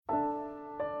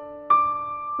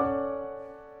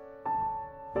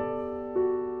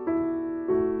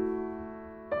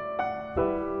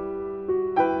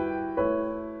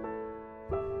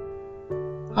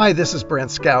Hi, this is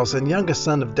Brent Skousen, youngest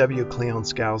son of W. Cleon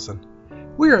Skousen.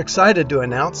 We are excited to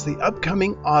announce the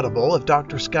upcoming Audible of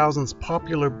Dr. Skousen's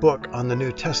popular book on the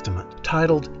New Testament,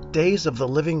 titled Days of the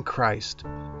Living Christ.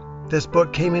 This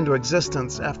book came into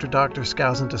existence after Dr.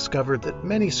 Skousen discovered that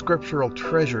many scriptural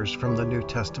treasures from the New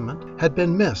Testament had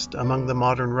been missed among the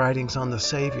modern writings on the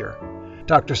Savior.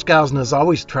 Dr. Skousen has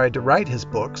always tried to write his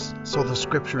books so the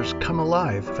scriptures come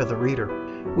alive for the reader.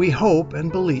 We hope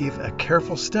and believe a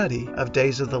careful study of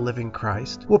Days of the Living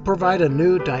Christ will provide a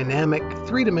new, dynamic,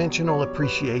 three-dimensional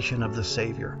appreciation of the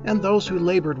Savior and those who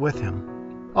labored with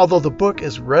him. Although the book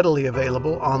is readily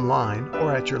available online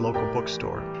or at your local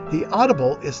bookstore, the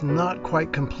Audible is not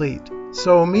quite complete.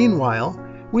 So meanwhile,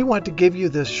 we want to give you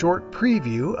this short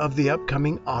preview of the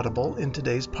upcoming Audible in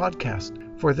today's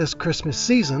podcast. For this Christmas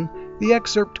season, the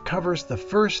excerpt covers the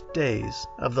first days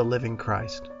of the living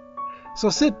Christ. So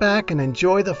sit back and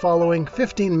enjoy the following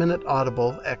 15-minute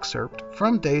Audible excerpt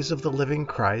from Days of the Living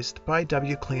Christ by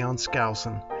W. Cleon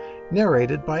Skousen,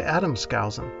 narrated by Adam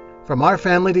Skousen. From our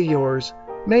family to yours,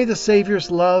 may the Savior's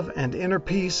love and inner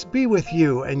peace be with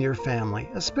you and your family,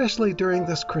 especially during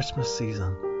this Christmas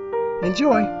season.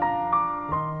 Enjoy!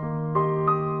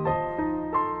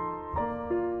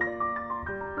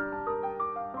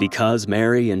 Because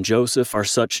Mary and Joseph are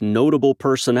such notable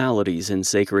personalities in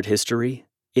sacred history,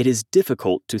 it is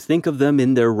difficult to think of them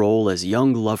in their role as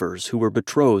young lovers who were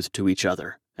betrothed to each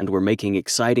other and were making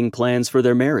exciting plans for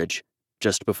their marriage,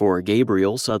 just before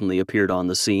Gabriel suddenly appeared on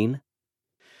the scene.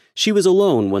 She was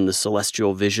alone when the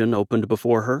celestial vision opened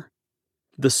before her.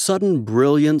 The sudden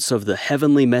brilliance of the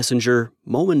heavenly messenger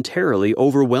momentarily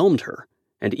overwhelmed her,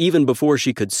 and even before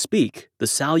she could speak, the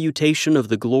salutation of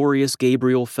the glorious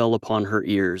Gabriel fell upon her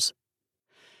ears.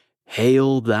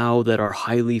 "Hail, thou that art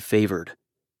highly favored!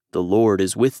 The Lord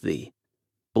is with thee.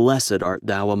 Blessed art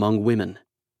thou among women."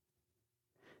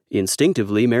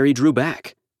 Instinctively, Mary drew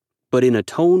back, but in a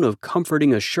tone of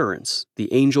comforting assurance,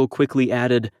 the angel quickly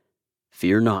added,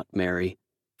 "Fear not, Mary,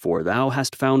 for thou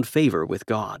hast found favor with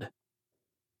God."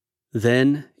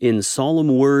 Then, in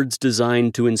solemn words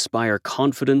designed to inspire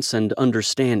confidence and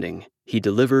understanding, he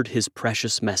delivered his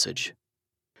precious message.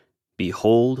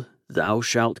 "Behold, thou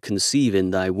shalt conceive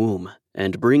in thy womb,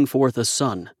 and bring forth a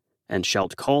son, and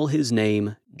shalt call his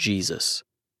name Jesus.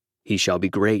 He shall be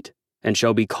great, and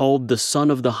shall be called the Son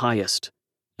of the Highest,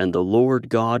 and the Lord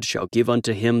God shall give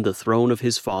unto him the throne of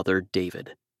his father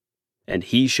David. And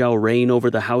he shall reign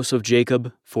over the house of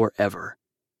Jacob forever,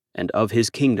 and of his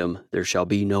kingdom there shall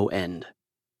be no end."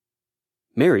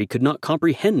 Mary could not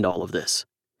comprehend all of this,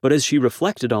 but as she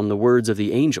reflected on the words of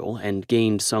the angel and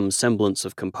gained some semblance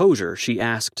of composure, she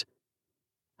asked,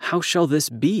 "How shall this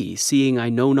be, seeing I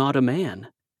know not a man?"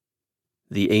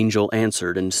 The angel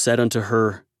answered and said unto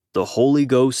her, "The Holy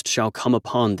Ghost shall come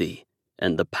upon thee,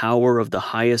 and the power of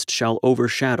the Highest shall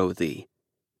overshadow thee.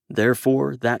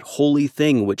 Therefore that holy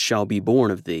thing which shall be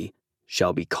born of thee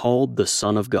shall be called the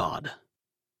Son of God."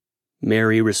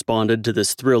 Mary responded to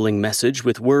this thrilling message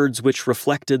with words which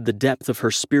reflected the depth of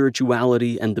her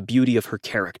spirituality and the beauty of her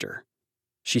character.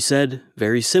 She said,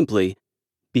 very simply,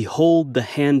 "Behold the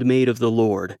handmaid of the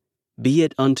Lord, be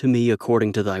it unto me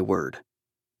according to thy word."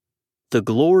 The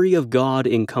glory of God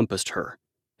encompassed her,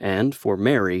 and for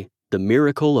Mary, the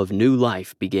miracle of new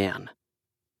life began.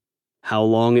 How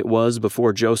long it was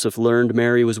before Joseph learned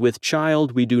Mary was with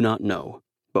child, we do not know,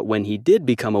 but when he did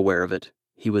become aware of it,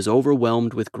 he was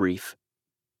overwhelmed with grief.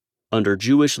 Under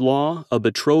Jewish law, a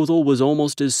betrothal was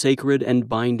almost as sacred and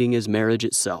binding as marriage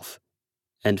itself,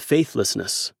 and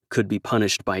faithlessness could be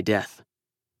punished by death.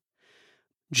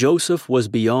 Joseph was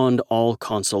beyond all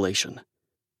consolation.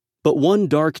 But one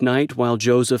dark night, while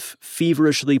Joseph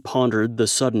feverishly pondered the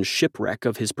sudden shipwreck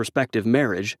of his prospective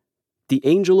marriage, the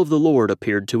angel of the Lord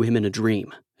appeared to him in a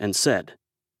dream and said,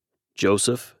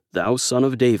 "Joseph, thou son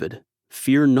of David,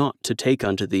 fear not to take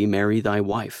unto thee Mary thy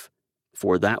wife,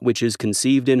 for that which is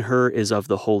conceived in her is of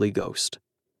the Holy Ghost.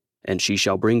 And she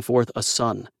shall bring forth a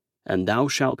son, and thou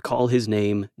shalt call his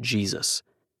name Jesus,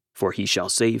 for he shall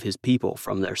save his people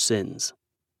from their sins."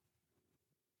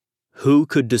 Who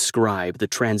could describe the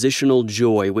transitional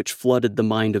joy which flooded the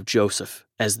mind of Joseph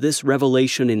as this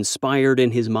revelation inspired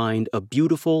in his mind a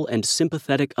beautiful and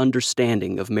sympathetic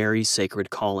understanding of Mary's sacred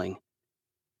calling?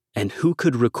 And who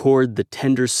could record the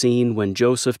tender scene when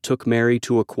Joseph took Mary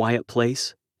to a quiet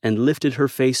place and lifted her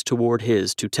face toward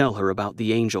his to tell her about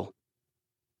the angel?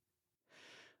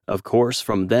 Of course,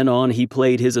 from then on he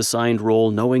played his assigned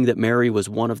role knowing that Mary was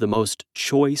one of the most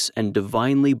choice and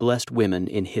divinely blessed women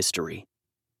in history.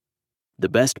 The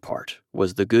best part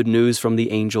was the good news from the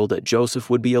angel that Joseph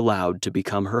would be allowed to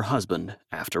become her husband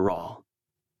after all.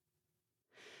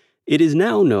 It is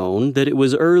now known that it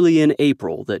was early in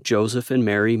April that Joseph and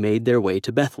Mary made their way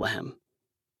to Bethlehem.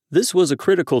 This was a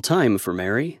critical time for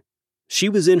Mary. She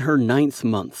was in her 9th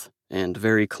month and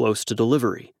very close to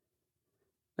delivery.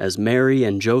 As Mary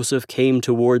and Joseph came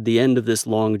toward the end of this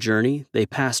long journey, they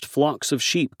passed flocks of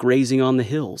sheep grazing on the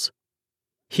hills.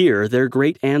 Here, their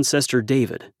great ancestor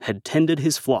David had tended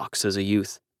his flocks as a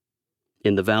youth.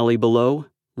 In the valley below,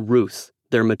 Ruth,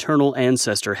 their maternal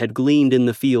ancestor, had gleaned in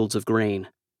the fields of grain.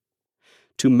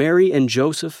 To Mary and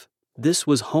Joseph, this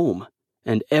was home,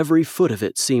 and every foot of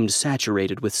it seemed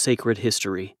saturated with sacred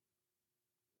history.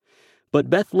 But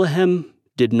Bethlehem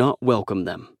did not welcome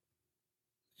them.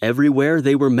 Everywhere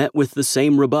they were met with the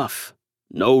same rebuff: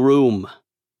 no room.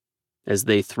 As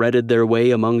they threaded their way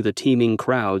among the teeming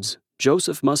crowds,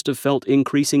 Joseph must have felt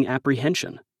increasing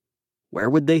apprehension. Where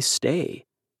would they stay?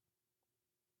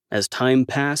 As time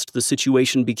passed, the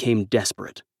situation became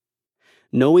desperate.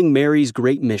 Knowing Mary's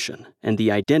great mission and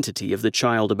the identity of the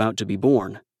child about to be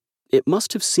born, it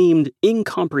must have seemed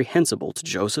incomprehensible to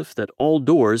Joseph that all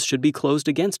doors should be closed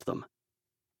against them.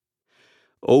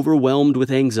 Overwhelmed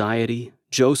with anxiety,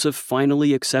 Joseph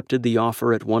finally accepted the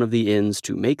offer at one of the inns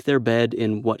to make their bed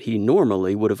in what he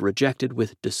normally would have rejected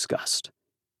with disgust: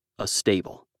 a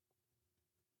stable.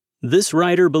 This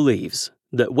writer believes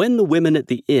that when the women at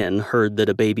the inn heard that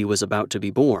a baby was about to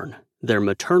be born, their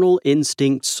maternal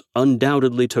instincts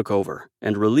undoubtedly took over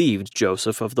and relieved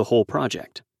Joseph of the whole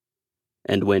project.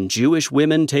 And when Jewish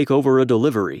women take over a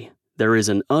delivery, there is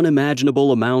an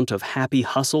unimaginable amount of happy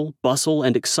hustle, bustle,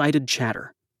 and excited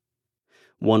chatter.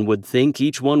 One would think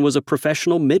each one was a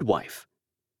professional midwife.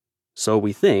 So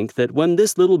we think that when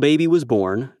this little baby was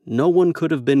born, no one could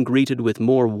have been greeted with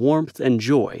more warmth and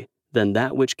joy than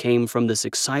that which came from this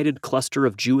excited cluster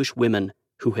of Jewish women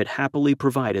who had happily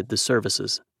provided the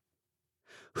services.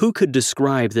 Who could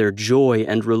describe their joy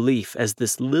and relief as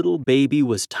this little baby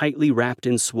was tightly wrapped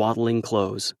in swaddling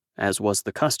clothes, as was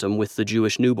the custom with the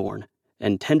Jewish newborn,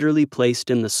 and tenderly placed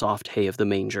in the soft hay of the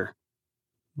manger?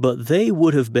 But they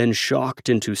would have been shocked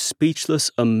into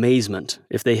speechless amazement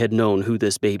if they had known who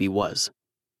this baby was.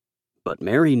 But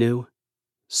Mary knew.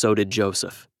 So did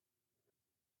Joseph.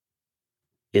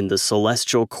 In the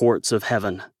celestial courts of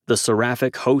heaven, the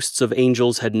seraphic hosts of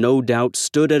angels had no doubt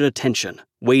stood at attention,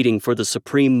 waiting for the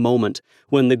supreme moment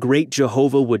when the great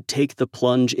Jehovah would take the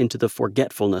plunge into the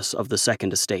forgetfulness of the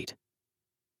second estate.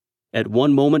 At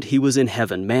one moment he was in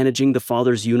heaven managing the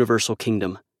Father's universal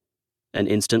kingdom. An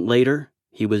instant later,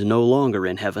 he was no longer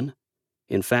in heaven.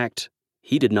 In fact,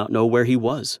 he did not know where he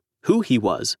was, who he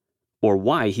was, or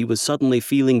why he was suddenly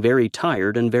feeling very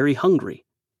tired and very hungry.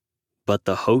 But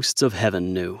the hosts of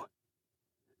heaven knew.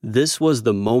 This was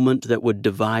the moment that would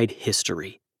divide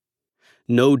history.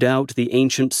 No doubt the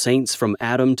ancient saints from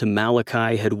Adam to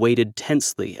Malachi had waited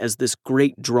tensely as this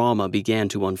great drama began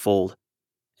to unfold.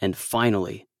 And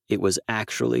finally, it was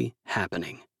actually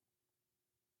happening.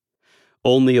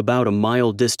 Only about a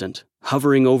mile distant,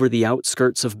 hovering over the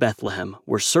outskirts of Bethlehem,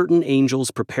 were certain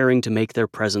angels preparing to make their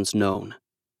presence known.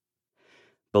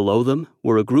 Below them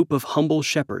were a group of humble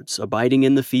shepherds abiding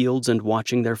in the fields and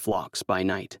watching their flocks by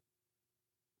night.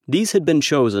 These had been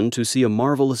chosen to see a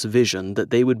marvelous vision that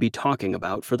they would be talking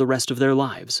about for the rest of their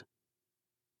lives.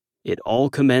 It all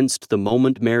commenced the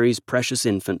moment Mary's precious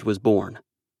infant was born.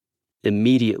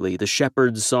 Immediately the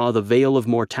shepherds saw the veil of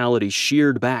mortality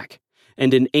sheared back,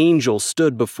 and an angel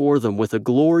stood before them with a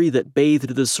glory that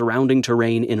bathed the surrounding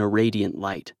terrain in a radiant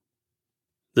light.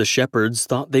 The shepherds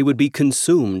thought they would be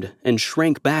consumed and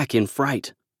shrank back in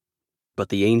fright. But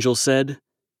the angel said,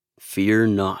 "Fear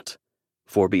not,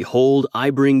 for behold, I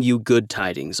bring you good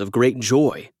tidings of great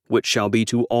joy, which shall be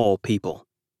to all people.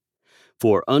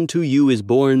 For unto you is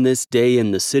born this day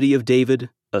in the city of David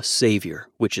a Savior,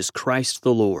 which is Christ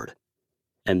the Lord.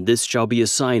 And this shall be a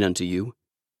sign unto you: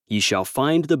 ye shall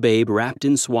find the babe wrapped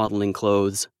in swaddling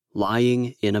clothes,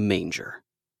 lying in a manger."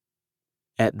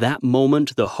 At that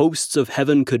moment the hosts of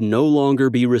heaven could no longer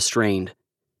be restrained.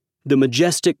 The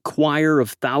majestic choir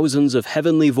of thousands of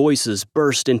heavenly voices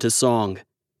burst into song.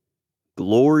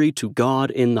 Glory to God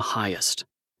in the highest,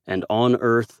 and on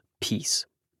earth peace,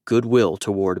 goodwill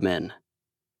toward men.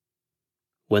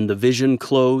 When the vision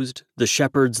closed, the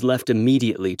shepherds left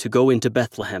immediately to go into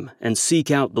Bethlehem and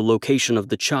seek out the location of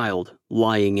the child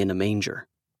lying in a manger.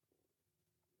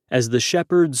 As the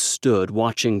shepherds stood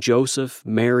watching Joseph,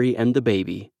 Mary, and the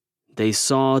baby, they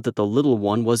saw that the little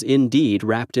one was indeed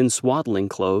wrapped in swaddling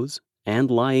clothes and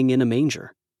lying in a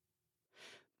manger.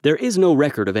 There is no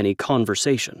record of any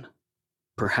conversation.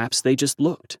 Perhaps they just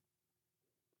looked.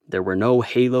 There were no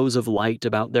halos of light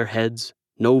about their heads,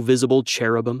 no visible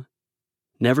cherubim.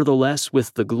 Nevertheless,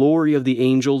 with the glory of the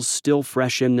angels still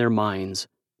fresh in their minds,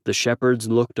 the shepherds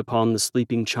looked upon the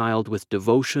sleeping child with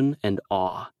devotion and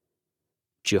awe.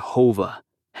 Jehovah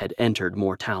had entered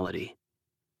mortality.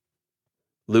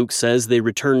 Luke says they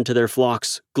returned to their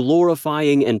flocks,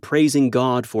 glorifying and praising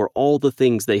God for all the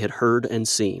things they had heard and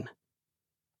seen.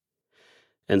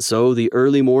 And so the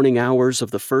early morning hours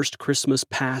of the first Christmas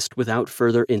passed without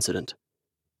further incident.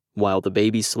 While the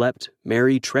baby slept,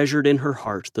 Mary treasured in her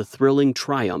heart the thrilling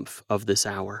triumph of this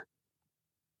hour.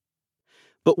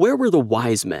 But where were the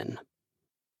wise men?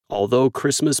 Although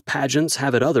Christmas pageants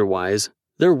have it otherwise,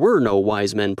 there were no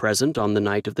wise men present on the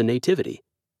night of the Nativity.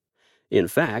 In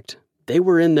fact, they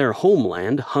were in their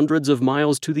homeland hundreds of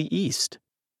miles to the east.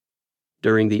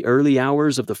 During the early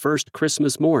hours of the first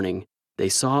Christmas morning, they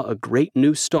saw a great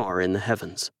new star in the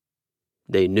heavens.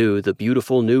 They knew the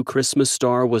beautiful new Christmas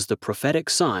star was the prophetic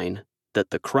sign that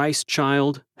the Christ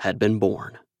child had been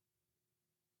born.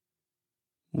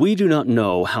 We do not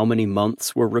know how many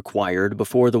months were required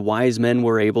before the wise men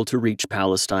were able to reach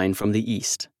Palestine from the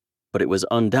east, but it was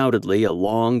undoubtedly a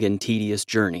long and tedious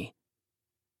journey.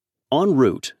 En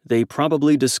route, they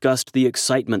probably discussed the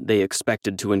excitement they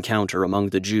expected to encounter among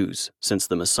the Jews, since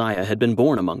the Messiah had been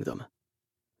born among them.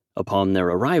 Upon their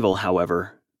arrival,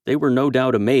 however, they were no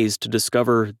doubt amazed to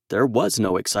discover there was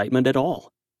no excitement at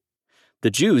all.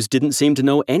 The Jews didn't seem to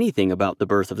know anything about the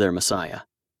birth of their Messiah.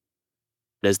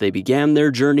 As they began their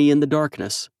journey in the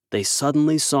darkness, they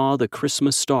suddenly saw the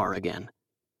Christmas star again.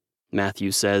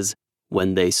 Matthew says,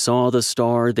 "When they saw the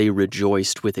star, they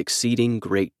rejoiced with exceeding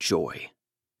great joy."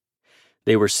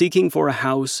 They were seeking for a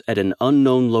house at an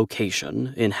unknown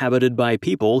location, inhabited by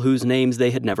people whose names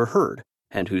they had never heard,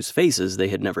 and whose faces they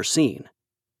had never seen.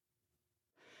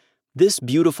 This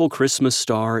beautiful Christmas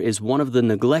star is one of the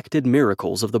neglected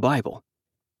miracles of the Bible.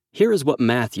 Here is what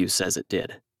Matthew says it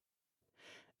did.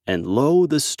 "And lo,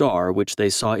 the star which they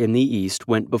saw in the east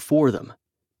went before them,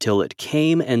 till it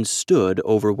came and stood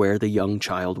over where the young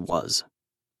child was."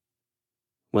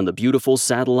 When the beautiful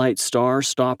satellite star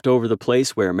stopped over the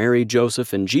place where Mary,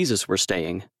 Joseph, and Jesus were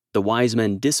staying, the wise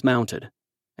men dismounted,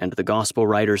 and the gospel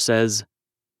writer says,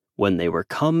 "When they were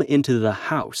come into the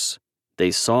house,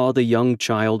 they saw the young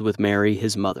child with Mary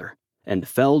his mother, and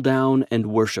fell down and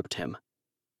worshipped him.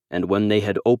 And when they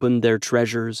had opened their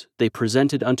treasures, they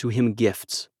presented unto him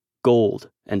gifts, gold,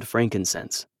 and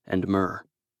frankincense, and myrrh."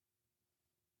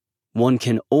 One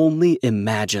can only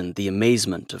imagine the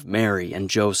amazement of Mary and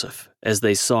Joseph as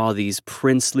they saw these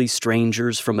princely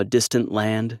strangers from a distant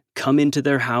land come into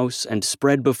their house and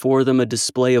spread before them a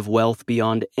display of wealth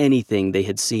beyond anything they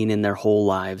had seen in their whole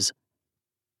lives.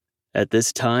 At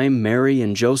this time, Mary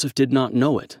and Joseph did not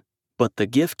know it, but the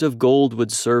gift of gold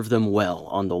would serve them well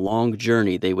on the long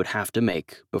journey they would have to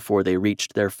make before they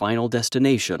reached their final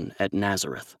destination at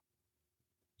Nazareth.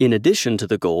 In addition to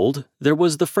the gold, there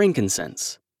was the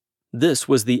frankincense. This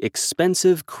was the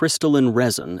expensive crystalline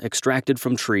resin extracted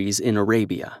from trees in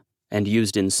Arabia and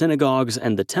used in synagogues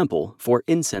and the temple for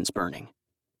incense burning.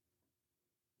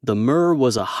 The myrrh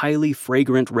was a highly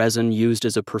fragrant resin used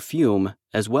as a perfume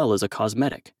as well as a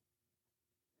cosmetic.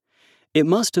 It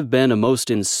must have been a most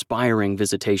inspiring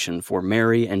visitation for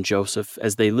Mary and Joseph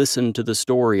as they listened to the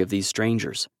story of these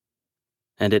strangers.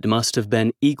 And it must have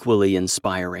been equally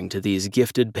inspiring to these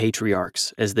gifted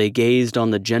patriarchs as they gazed on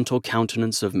the gentle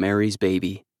countenance of Mary's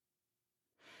baby.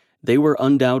 They were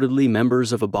undoubtedly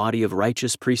members of a body of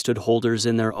righteous priesthood holders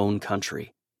in their own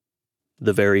country.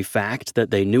 The very fact that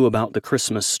they knew about the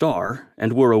Christmas star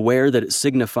and were aware that it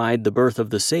signified the birth of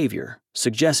the Savior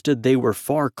suggested they were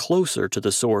far closer to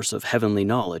the source of heavenly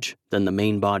knowledge than the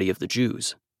main body of the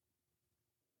Jews.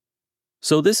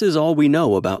 So this is all we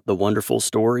know about the wonderful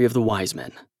story of the wise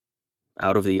men.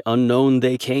 Out of the unknown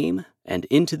they came, and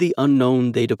into the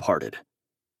unknown they departed.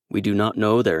 We do not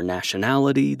know their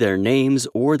nationality, their names,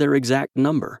 or their exact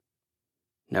number.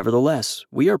 Nevertheless,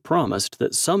 we are promised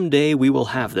that someday we will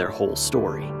have their whole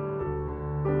story.